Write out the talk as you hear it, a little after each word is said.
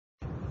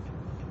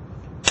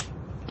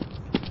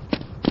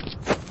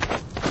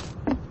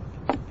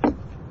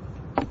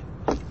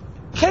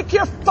kick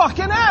your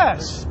fucking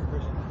ass.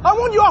 I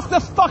want you off the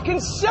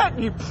fucking set,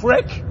 you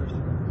prick.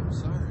 I'm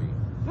sorry.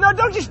 No,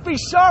 don't just be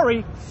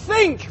sorry.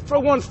 Think for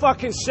 1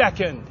 fucking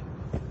second.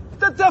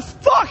 The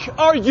fuck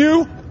are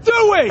you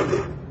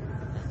doing?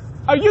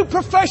 Are you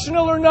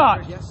professional or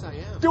not? Yes, I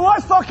am. Do I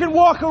fucking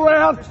walk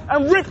around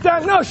and rip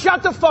that? No,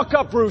 shut the fuck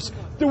up, Bruce.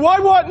 Do I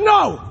want?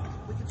 No!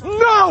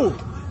 No!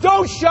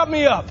 Don't shut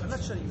me up.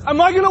 Am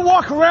I gonna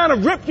walk around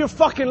and rip your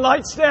fucking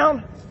lights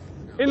down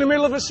in the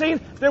middle of a scene?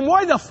 Then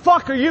why the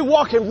fuck are you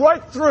walking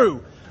right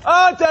through?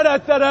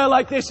 Da-da-da-da,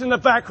 like this in the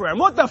background.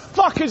 What the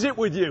fuck is it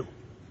with you?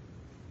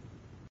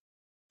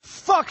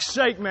 Fuck's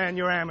sake, man,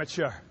 you're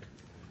amateur.